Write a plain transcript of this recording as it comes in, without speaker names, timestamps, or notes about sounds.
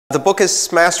The book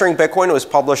is Mastering Bitcoin. It was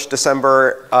published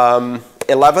December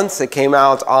 11th. It came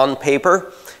out on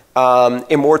paper,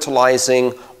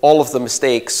 immortalizing all of the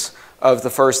mistakes of the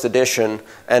first edition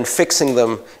and fixing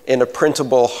them in a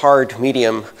printable hard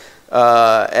medium.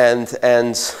 And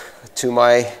to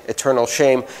my eternal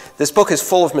shame, this book is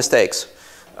full of mistakes.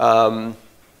 Now,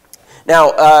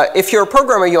 if you're a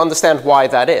programmer, you understand why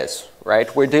that is.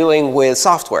 Right? We're dealing with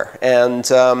software, and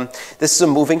this is a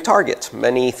moving target.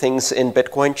 Many things in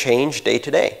Bitcoin change day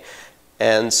to day.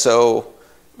 And so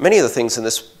many of the things in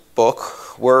this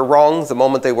book were wrong the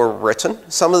moment they were written.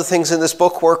 Some of the things in this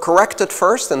book were correct at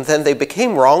first, and then they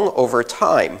became wrong over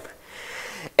time.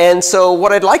 And so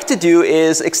what I'd like to do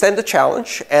is extend a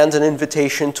challenge and an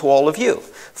invitation to all of you.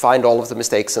 Find all of the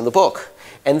mistakes in the book,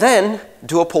 and then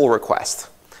do a pull request.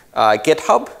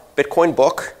 GitHub, Bitcoin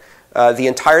book. The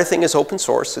entire thing is open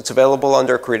source. It's available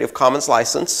under a Creative Commons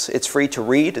license. It's free to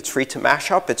read. It's free to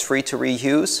mash up. It's free to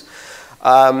reuse.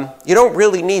 You don't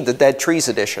really need the Dead Trees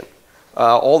edition.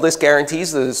 All this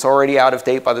guarantees that it's already out of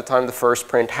date by the time the first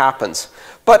print happens.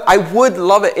 But I would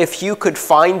love it if you could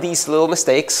find these little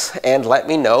mistakes and let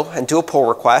me know and do a pull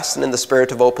request. And in the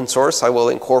spirit of open source, I will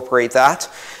incorporate that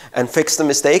and fix the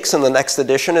mistakes. And the next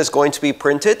edition is going to be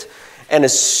printed. And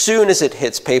as soon as it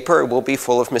hits paper, it will be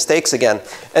full of mistakes again.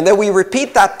 And then we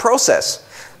repeat that process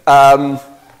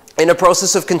in a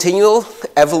process of continual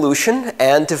evolution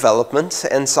and development.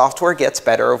 And software gets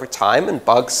better over time, and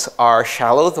bugs are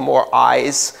shallow the more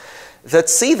eyes that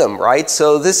see them, right?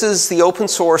 So this is the open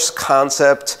source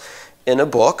concept in a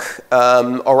book.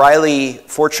 O'Reilly,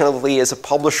 fortunately, is a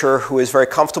publisher who is very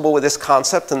comfortable with this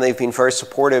concept, and they've been very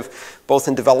supportive both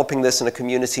in developing this in a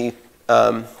community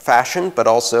fashion, but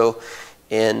also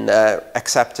in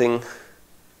accepting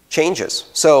changes.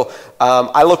 So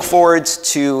I look forward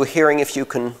to hearing if you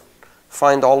can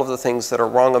find all of the things that are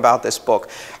wrong about this book.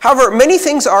 However, many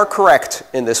things are correct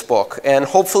in this book, and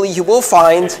hopefully you will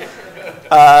find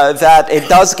that it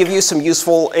does give you some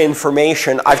useful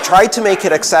information. I've tried to make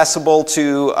it accessible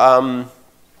to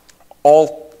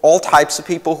all types of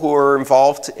people who are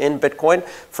involved in Bitcoin.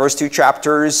 First two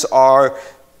chapters are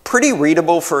pretty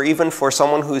readable even for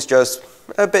someone who's just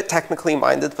a bit technically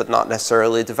minded, but not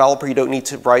necessarily a developer. You don't need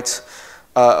to write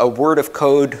a word of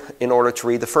code in order to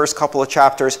read the first couple of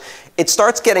chapters. It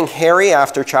starts getting hairy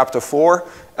after chapter 4.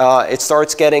 It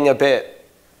starts getting a bit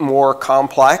more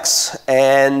complex,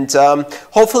 and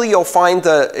hopefully you'll find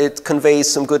that it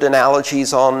conveys some good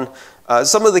analogies on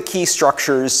some of the key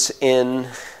structures in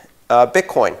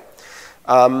Bitcoin.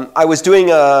 I was doing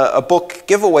a book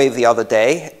giveaway the other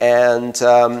day, and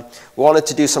wanted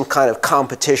to do some kind of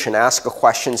competition, ask a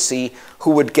question, see who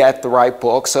would get the right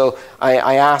book. So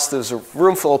I asked, there's a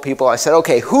room full of people, I said,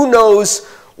 okay, who knows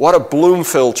what a Bloom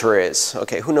filter is?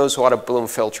 Okay, who knows what a Bloom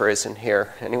filter is in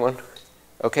here? Anyone?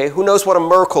 Okay, who knows what a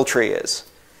Merkle tree is?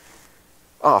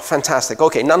 Oh, fantastic.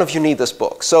 Okay, none of you need this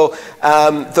book. So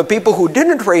the people who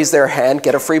didn't raise their hand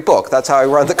get a free book. That's how I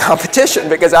run the competition,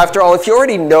 because after all, if you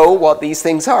already know what these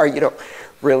things are, you don't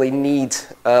really need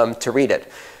to read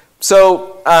it.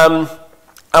 So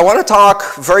I want to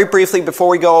talk very briefly before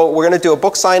we go. We're going to do a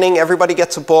book signing. Everybody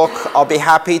gets a book. I'll be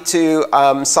happy to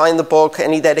sign the book,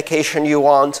 any dedication you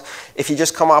want. If you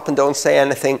just come up and don't say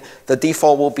anything, the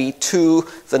default will be to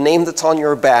the name that's on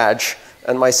your badge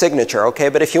and my signature, okay?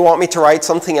 But if you want me to write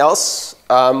something else,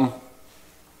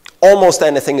 almost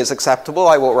anything is acceptable.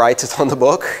 I will write it on the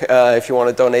book if you want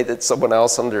to donate it to someone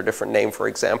else under a different name, for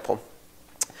example.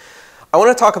 I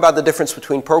want to talk about the difference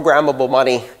between programmable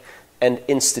money and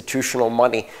institutional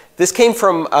money. This came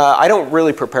from, I don't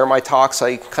really prepare my talks,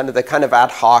 they're kind of ad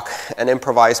hoc and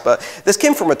improvise, but this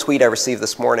came from a tweet I received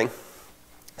this morning.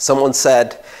 Someone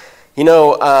said, you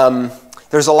know,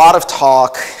 there's a lot of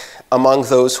talk among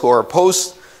those who are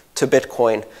opposed to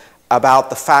Bitcoin about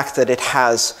the fact that it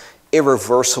has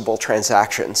irreversible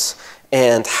transactions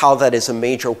and how that is a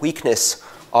major weakness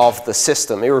of the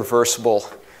system, irreversible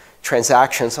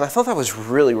transactions. And I thought that was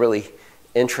really, really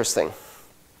interesting.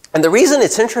 And the reason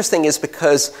it's interesting is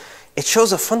because it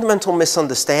shows a fundamental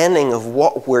misunderstanding of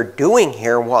what we're doing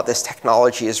here and what this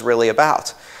technology is really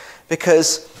about.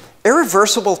 Because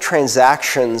irreversible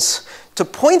transactions, to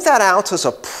point that out as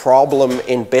a problem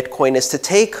in Bitcoin is to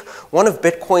take one of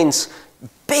Bitcoin's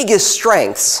biggest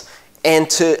strengths and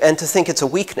to think it's a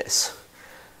weakness.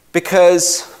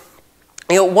 Because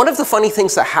one of the funny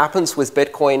things that happens with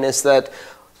Bitcoin is that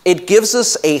it gives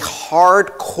us a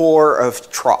hard core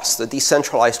of trust, a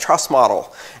decentralized trust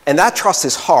model. And that trust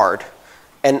is hard.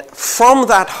 And from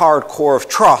that hard core of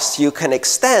trust, you can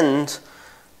extend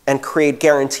and create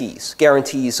guarantees.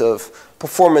 Guarantees of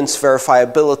performance,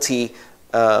 verifiability,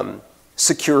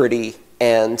 security,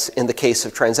 and in the case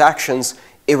of transactions,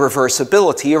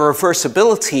 irreversibility.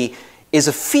 Irreversibility is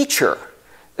a feature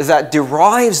that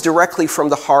derives directly from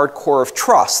the hard core of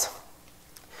trust.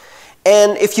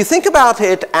 And if you think about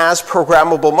it as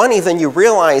programmable money, then you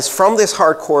realize from this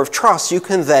hard core of trust, you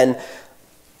can then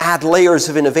add layers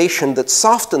of innovation that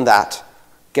soften that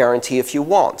guarantee if you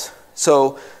want.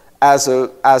 So as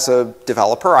a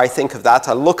developer, I think of that,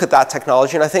 I look at that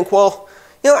technology and I think, well,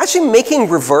 actually making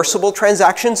reversible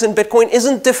transactions in Bitcoin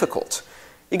isn't difficult.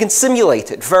 You can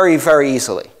simulate it very, very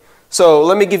easily. So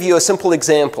let me give you a simple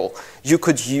example. You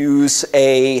could use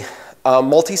a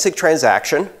multi-sig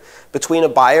transaction between a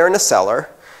buyer and a seller,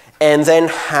 and then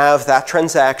have that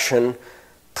transaction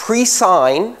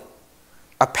pre-sign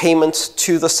a payment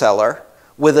to the seller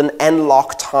with an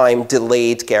end-lock time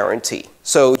delayed guarantee.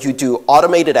 So you do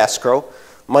automated escrow.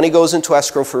 Money goes into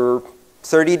escrow for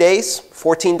 30 days,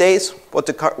 14 days. What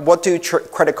do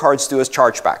credit cards do as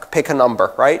chargeback? Pick a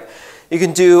number, right? You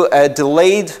can do a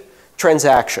delayed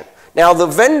transaction. Now, the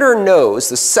vendor knows,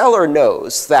 the seller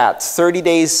knows that 30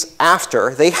 days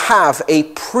after, they have a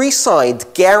pre-signed,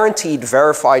 guaranteed,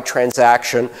 verified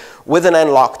transaction with an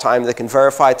end-lock time. They can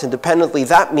verify it independently.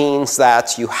 That means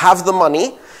that you have the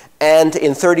money, and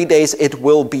in 30 days, it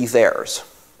will be theirs.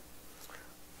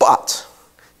 But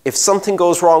if something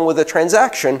goes wrong with the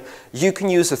transaction, you can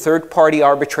use a third-party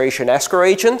arbitration escrow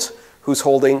agent who's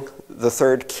holding the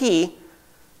third key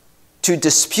to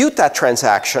dispute that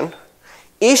transaction,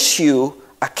 issue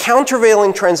a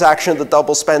countervailing transaction that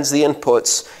double spends the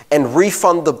inputs, and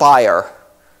refund the buyer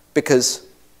because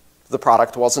the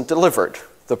product wasn't delivered.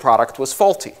 The product was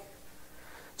faulty.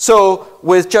 So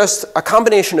with just a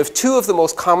combination of two of the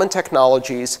most common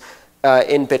technologies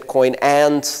in Bitcoin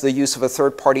and the use of a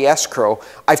third-party escrow,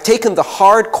 I've taken the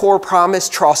hardcore promise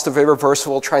trust of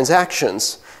irreversible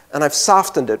transactions and I've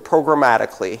softened it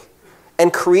programmatically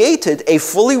and created a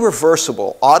fully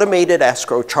reversible automated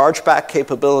escrow chargeback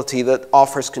capability that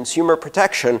offers consumer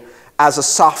protection as a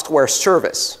software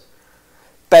service.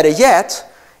 Better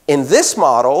yet, in this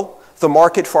model, the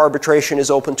market for arbitration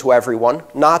is open to everyone,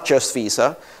 not just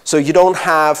Visa. So you don't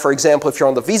have, for example, if you're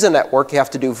on the Visa network, you have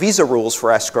to do Visa rules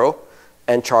for escrow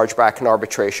and chargeback and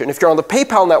arbitration. If you're on the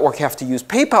PayPal network, you have to use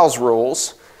PayPal's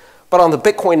rules. But on the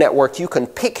Bitcoin network, you can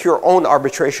pick your own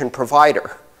arbitration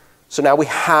provider. So now we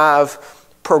have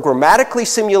programmatically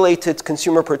simulated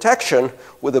consumer protection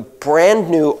with a brand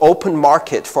new open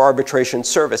market for arbitration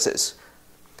services.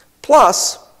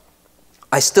 Plus,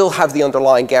 I still have the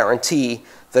underlying guarantee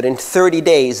that in 30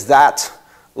 days, that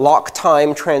lock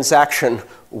time transaction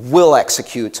will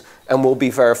execute and will be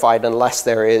verified unless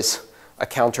there is a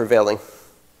countervailing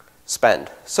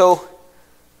spend. So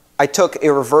I took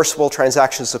irreversible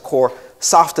transactions as a core,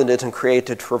 softened it, and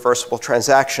created reversible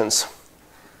transactions.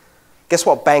 Guess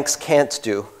what banks can't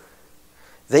do?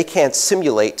 They can't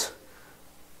simulate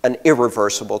an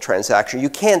irreversible transaction. You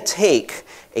can't take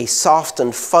a soft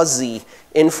and fuzzy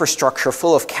infrastructure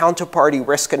full of counterparty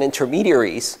risk and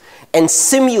intermediaries and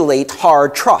simulate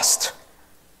hard trust.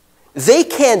 They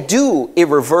can't do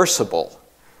irreversible.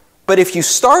 But if you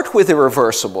start with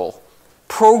irreversible,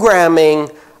 programming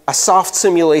a soft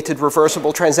simulated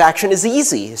reversible transaction is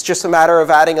easy. It's just a matter of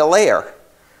adding a layer.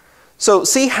 So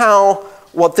see how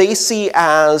what they see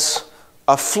as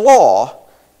a flaw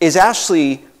is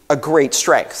actually a great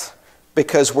strength,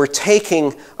 because we're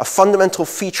taking a fundamental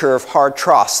feature of hard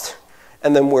trust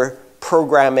and then we're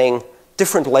programming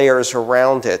different layers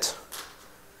around it.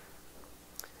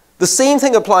 The same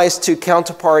thing applies to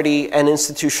counterparty and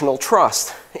institutional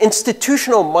trust.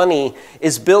 Institutional money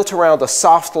is built around a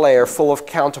soft layer full of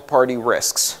counterparty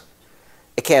risks.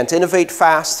 It can't innovate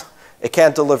fast. It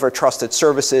can't deliver trusted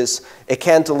services. It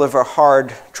can't deliver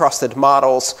hard, trusted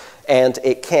models. And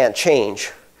it can't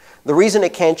change. The reason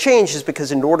it can't change is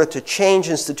because in order to change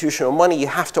institutional money, you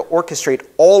have to orchestrate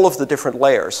all of the different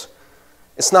layers.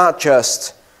 It's not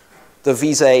just the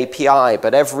Visa API,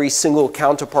 but every single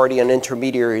counterparty and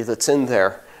intermediary that's in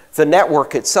there. The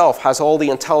network itself has all the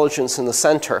intelligence in the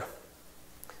center.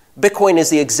 Bitcoin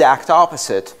is the exact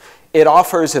opposite. It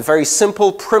offers a very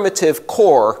simple, primitive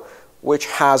core which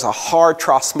has a hard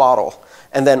trust model,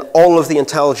 and then all of the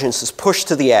intelligence is pushed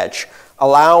to the edge,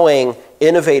 allowing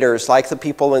innovators like the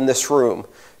people in this room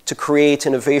to create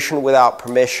innovation without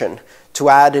permission, to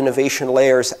add innovation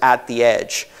layers at the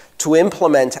edge, to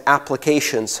implement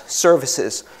applications,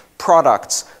 services,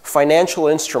 products, financial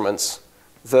instruments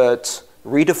that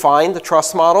redefine the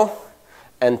trust model,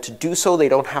 and to do so they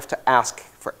don't have to ask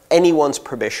for anyone's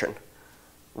permission.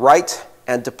 Write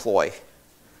and deploy.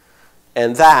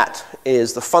 And that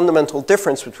is the fundamental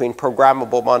difference between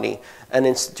programmable money and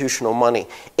institutional money.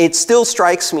 It still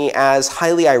strikes me as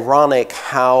highly ironic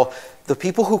how the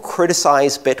people who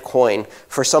criticize Bitcoin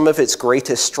for some of its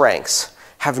greatest strengths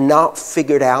have not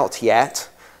figured out yet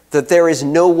that there is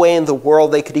no way in the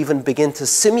world they could even begin to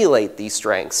simulate these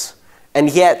strengths. And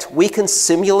yet, we can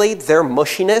simulate their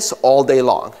mushiness all day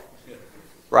long,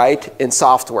 right, in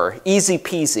software. Easy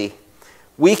peasy.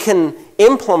 We can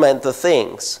implement the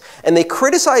things. And they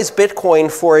criticize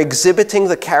Bitcoin for exhibiting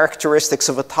the characteristics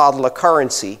of a toddler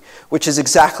currency, which is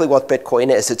exactly what Bitcoin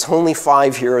is. It's only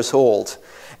 5 years old.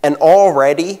 And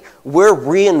already, we're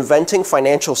reinventing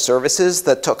financial services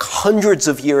that took hundreds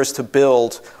of years to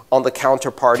build on the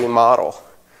counterparty model.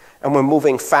 And we're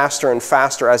moving faster and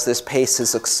faster as this pace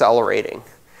is accelerating.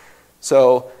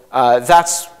 So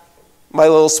that's my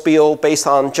little spiel based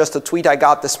on just a tweet I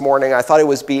got this morning. I thought it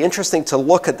would be interesting to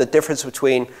look at the difference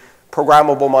between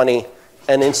programmable money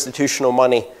and institutional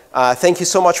money. Thank you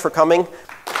so much for coming.